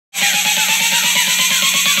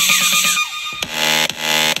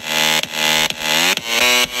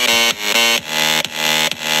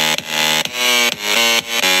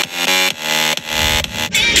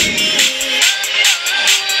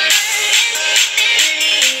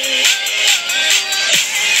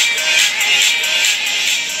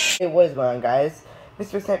what is going on, guys?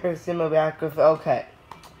 Mr. Sniper Simo back with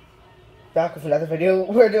another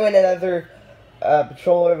video. We're doing another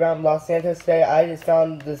patrol around Los Santos today. I just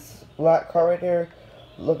found this black car right here.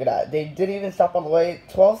 Look at that. They didn't even stop on the way.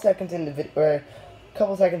 12 seconds in the video, or a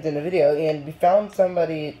couple seconds in the video, and we found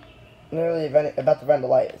somebody literally about to run the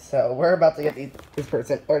light. So we're about to get this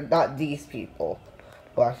person, or not these people.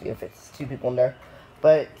 Well, actually, if it's two people in there,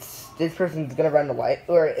 but this person's gonna run the light.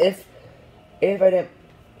 Or if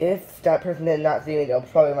that person did not see me, they'll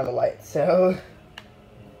probably run the light. So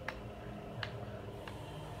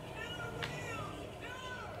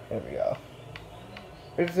there we go.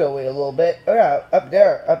 We're just gonna wait a little bit. Oh yeah, up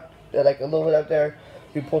there, like a little bit up there.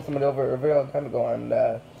 We pulled someone over a very long time ago on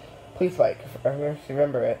police bike. I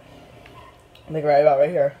remember it. I think right about right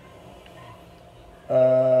here.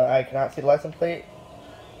 I cannot see the license plate.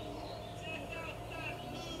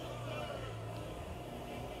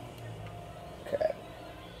 Okay.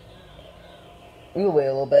 We'll wait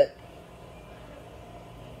a little bit.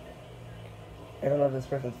 I don't know if this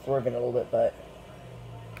person's swerving a little bit, but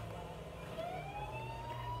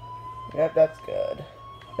yep, that's good.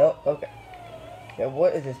 Nope, okay. Yeah,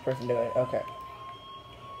 what is this person doing? Okay.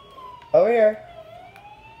 Over here.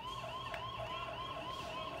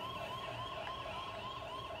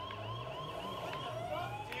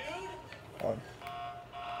 On.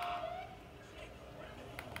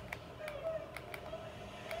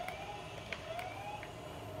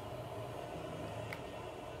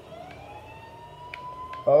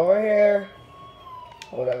 Over here.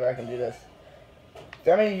 Whatever, I can do this.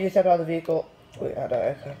 So I need you to step out of the vehicle. Wait, how do I?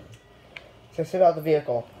 Okay. So step out of the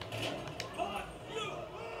vehicle.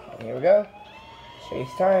 And here we go. Chase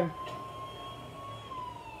time.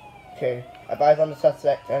 Okay, I have eyes on the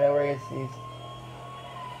suspect. I know where he is.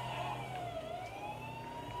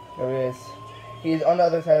 There he is. He's on the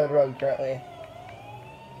other side of the road currently.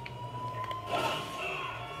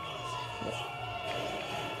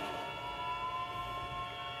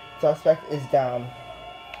 Suspect is down.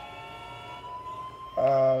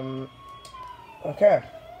 Okay.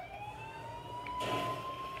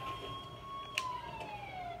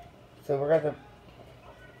 So we're gonna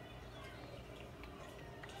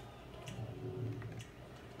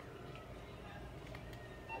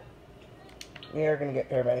get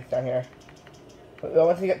paramedics down here. But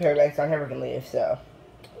once we get paramedics down here, we can leave. So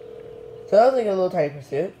that was like a little tiny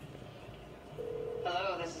pursuit.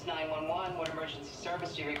 Hello, this is 911. What emergency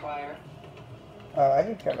service do you require? I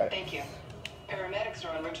need paramedics. Thank you. Paramedics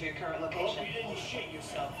are en route to your current location. You didn't shit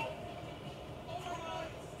yourself.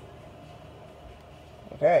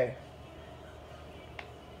 Okay.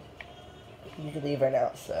 You can leave right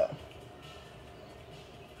now, so.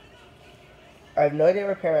 I have no idea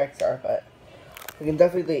where paramedics are, but we can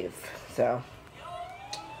definitely leave, so.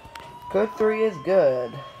 Code 3 is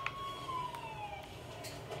good.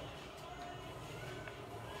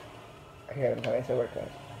 I hear them coming, so we're good.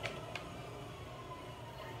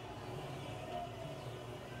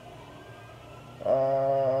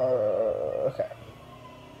 Okay.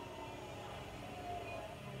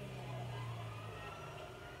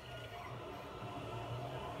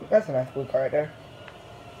 That's a nice blue car right there.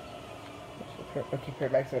 We'll keep her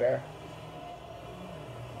next to there.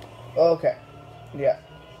 Okay. Yeah.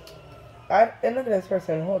 And look at this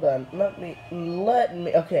person. Hold on. Let me.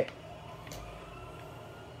 Okay.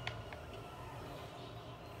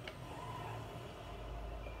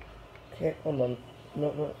 Okay. Hold on.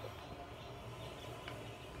 No.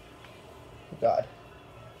 God.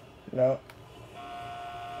 No.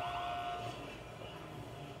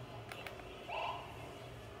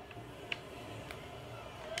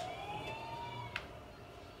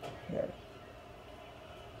 Here.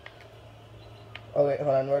 Oh wait,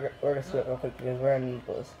 hold on. We're gonna scoot real quick because we're in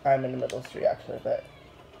I'm in the middle of the street actually, but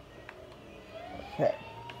okay.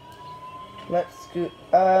 Let's scoot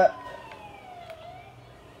up.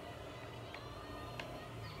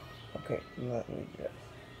 Okay, let me just.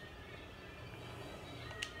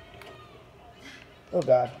 Oh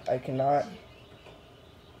god, I cannot.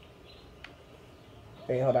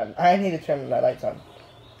 Wait, hold on. I need to turn my lights on.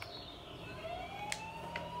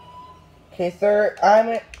 Okay, sir,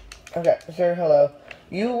 okay, sir, hello.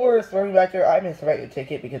 You were swerving back there. I'm gonna write you a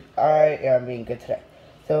ticket because I am being good today.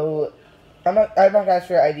 So, I'm not gonna ask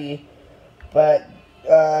for your ID, but,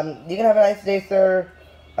 you can have a nice day, sir.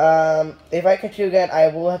 If I catch you again, I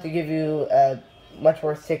will have to give you a much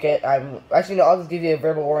worse ticket. Actually, no, I'll just give you a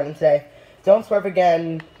verbal warning today. Don't swerve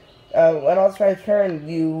again. When I was trying to turn,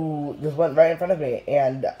 you just went right in front of me,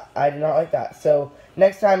 and I did not like that. So,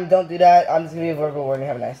 next time, don't do that. I'm just gonna give you a verbal warning.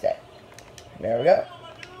 Have a nice day. There we go.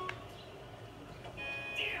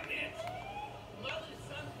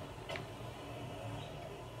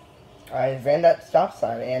 I ran that stop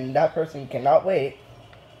sign, and that person cannot wait.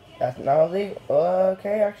 That's not illegal.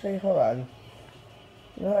 Okay, actually, hold on.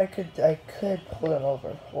 You know, I could pull them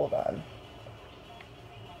over. Hold on.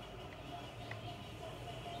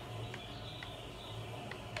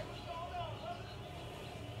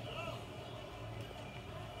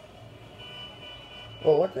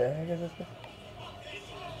 Well, what the heck is this?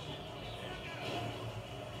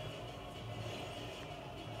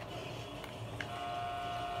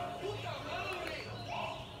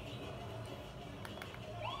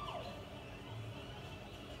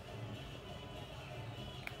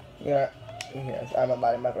 Yeah, yes, I'm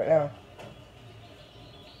about him up right now.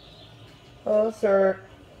 Hello, sir.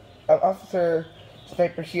 Officer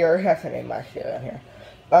Sniper here. That's her name actually down here.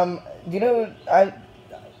 Do you know,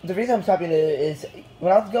 the reason I'm stopping you is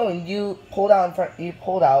when I was going, you pulled out in front. You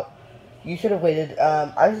pulled out. You should have waited.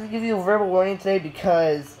 I was gonna give you a verbal warning today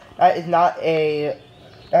because that is not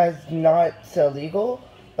illegal.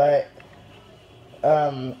 But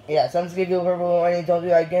yeah. So I'm just gonna give you a verbal warning. Don't do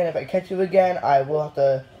that again. If I catch you again, I will have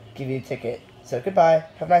to give you a ticket. So goodbye.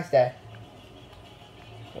 Have a nice day.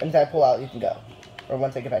 Once I pull out, you can go. Or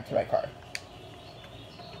once I get back to my car.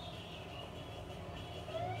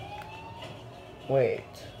 Wait.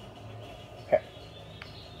 Okay.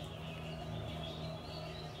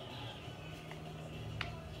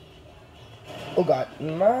 Oh god.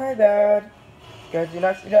 My bad. Guys, do you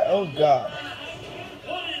not see that? Oh god.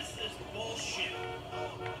 What is this bullshit?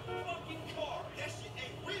 Fucking car. That shit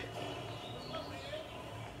ain't real.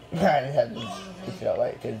 I just had to feel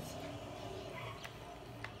like, because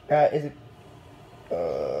is it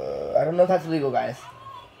I don't know if that's illegal, guys.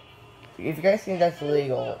 If you guys think that's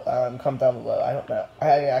illegal, comment down below. I don't know.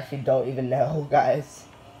 I actually don't even know, guys.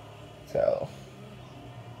 So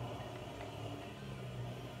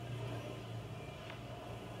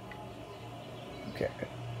okay.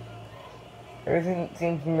 Everything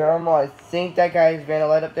seems normal. I think that guy's ran a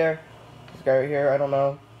light up there. This guy right here, I don't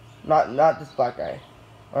know. Not this black guy.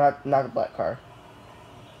 Or not the black car.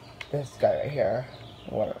 This guy right here.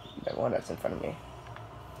 The one that's in front of me.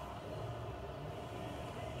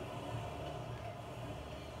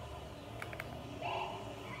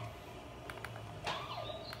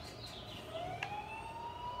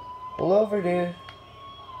 Pull over, dude.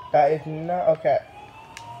 That is not okay.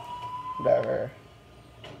 Whatever.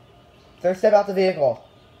 Sir, step out the vehicle.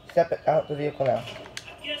 Step out the vehicle now.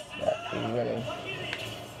 Yeah, he's running.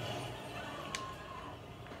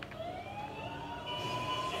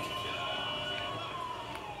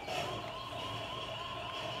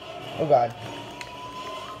 Oh god.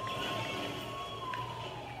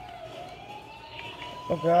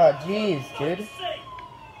 Oh god, jeez, dude.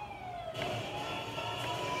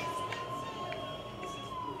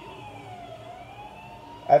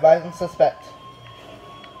 I advise him suspect.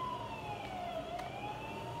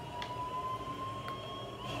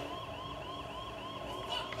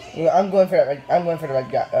 Yeah, I'm going for that. I'm going for the red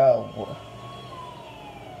guy. Oh.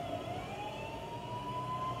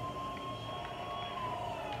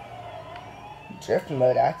 Drift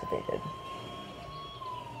mode activated.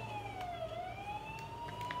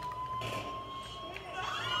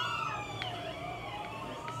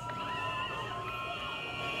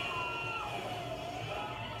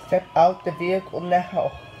 Step out the vehicle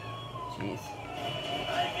now. Jeez.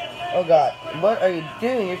 Oh god. What are you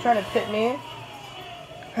doing? You're trying to pit me?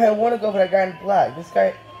 I want to go for that guy in black. This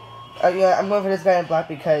guy... yeah, I'm going for this guy in black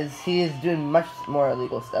because he is doing much more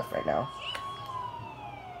illegal stuff right now.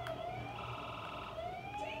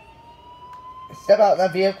 Step out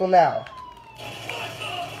that vehicle now.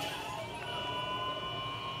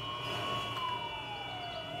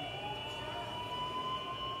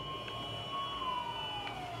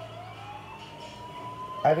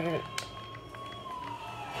 I think it...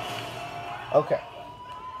 Okay.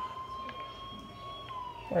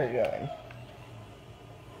 Where are you going?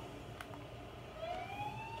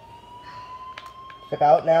 Step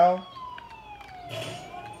out now.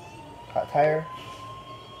 Hot tire.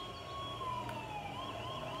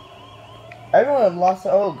 Everyone lost.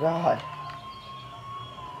 Oh god.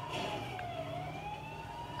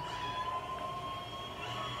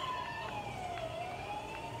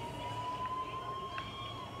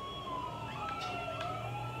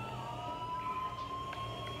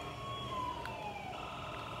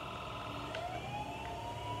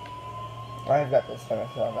 I've got this for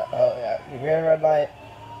myself. Oh yeah, you ran a red light.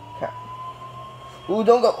 Okay. Ooh,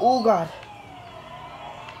 don't go. Oh god.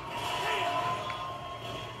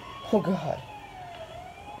 Oh god.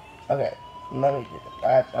 Okay, let me.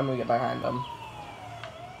 I'm gonna get behind them.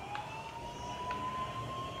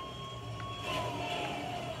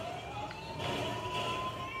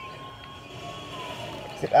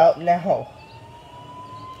 Sit out now.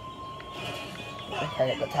 I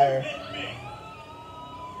can't get the tire.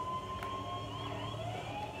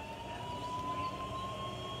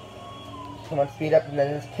 Come on, speed up and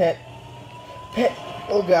then this pit. Pit!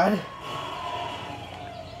 Oh god.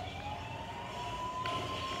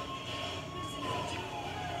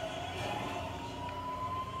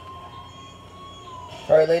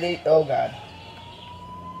 Sorry, lady. Oh god.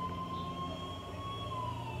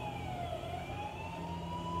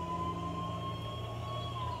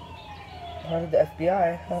 Part of the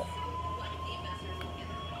FBI. Huh?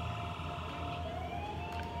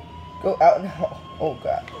 Go out now. Oh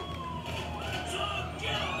god.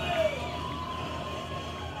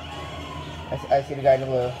 I see the guy in the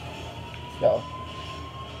blue. Let's go.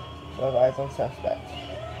 So I have eyes on suspect.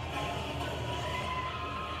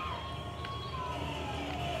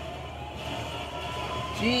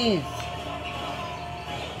 Jeez.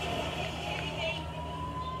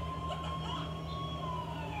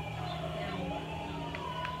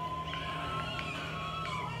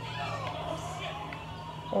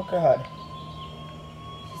 Oh god.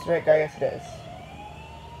 Is this the right guy? Yes it is.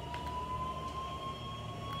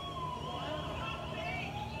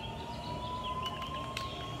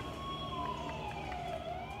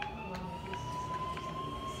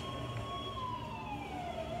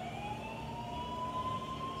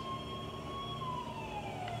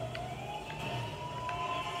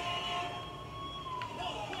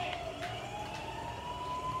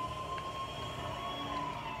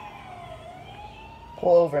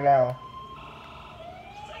 Pull over now.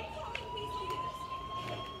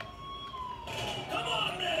 Come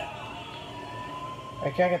on, man! I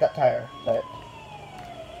can't get that tire, but...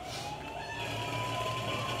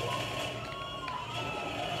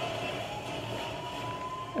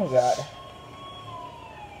 Oh god.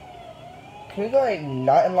 Can we go like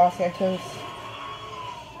not in Los Santos?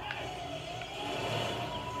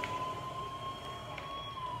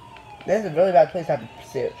 This is a really bad place to have to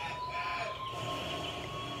pursue.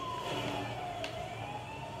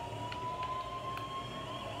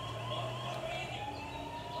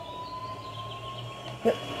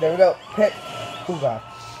 Pit. There we go. Pit. Oh god.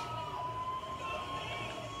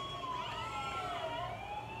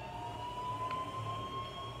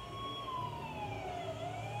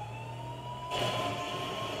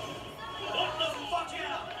 What the fuck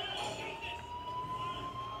out?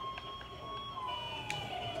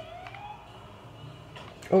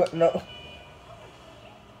 Oh no.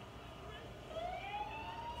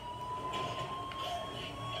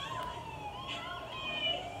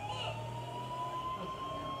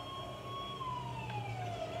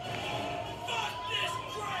 Fuck this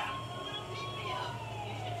crap!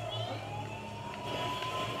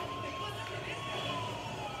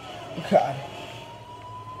 God.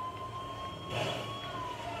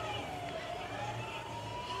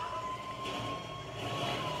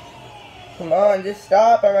 Come on, just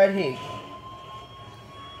stop already.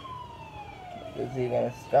 Is he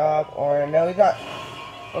gonna stop or no? He's not.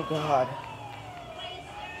 Oh god.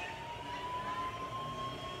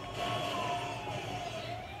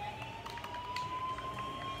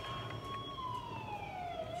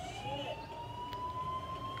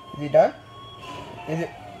 Is he done? Is it?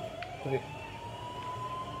 Okay.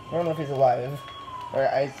 I don't know if he's alive, or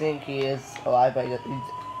I think he is alive, but he's.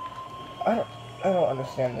 I don't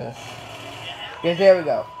understand this. Yes, there we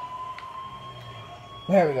go.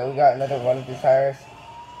 There we go. We got another one of these tires.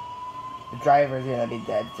 The driver's gonna be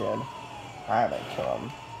dead soon. I'm gonna kill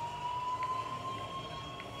him.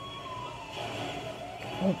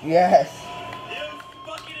 Oh, yes. You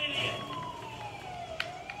fucking idiot!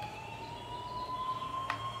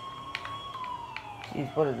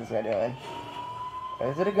 Jeez, what is this guy doing?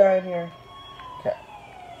 Is it a guy in here? Okay.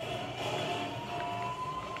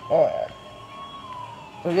 Oh my god.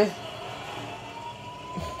 We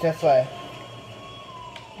just like.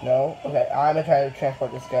 No? Okay, I'm gonna try to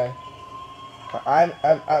transport this guy.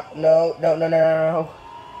 No.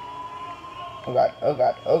 Oh god, oh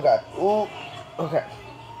god, oh god. Ooh. Okay.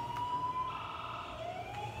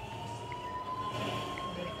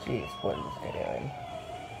 Jeez, what is this guy doing?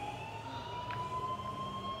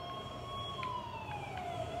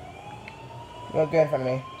 Go get in front of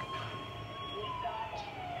me.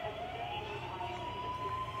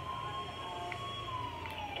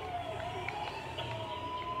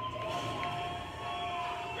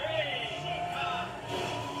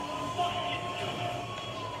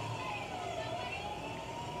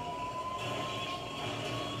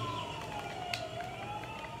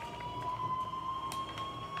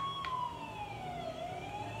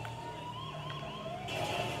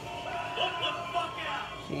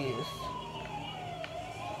 Jeez.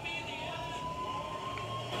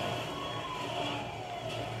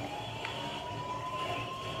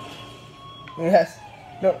 Yes.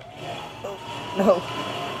 No. No. No.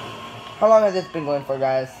 How long has this been going for,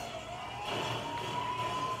 guys?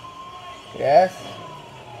 Yes.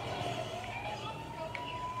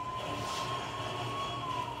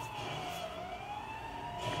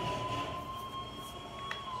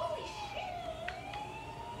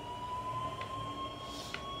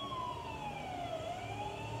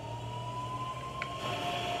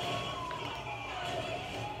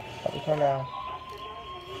 I'll be turn now.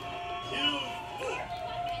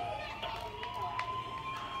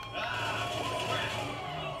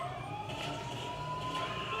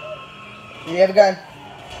 You have a gun.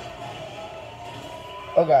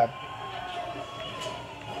 Oh god.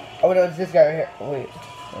 Oh no, it's this guy right here. Wait,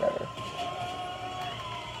 whatever.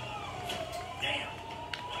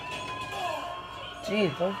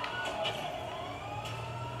 Jeez. What?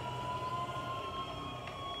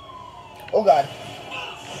 Oh god.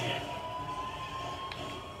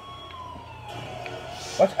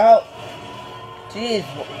 Watch out. Jeez.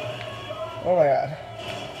 Oh my god.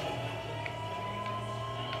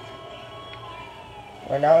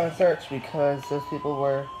 We're now in search because those people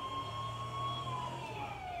were...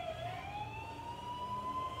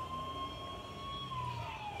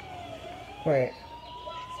 Wait.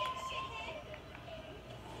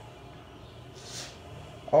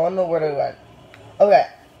 I don't know where they went. Okay.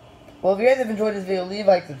 Well, if you guys have enjoyed this video, leave a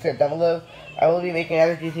like, subscribe down below. I will be making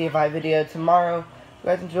another GTA 5 video tomorrow. If you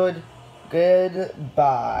guys enjoyed,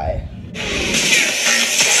 goodbye.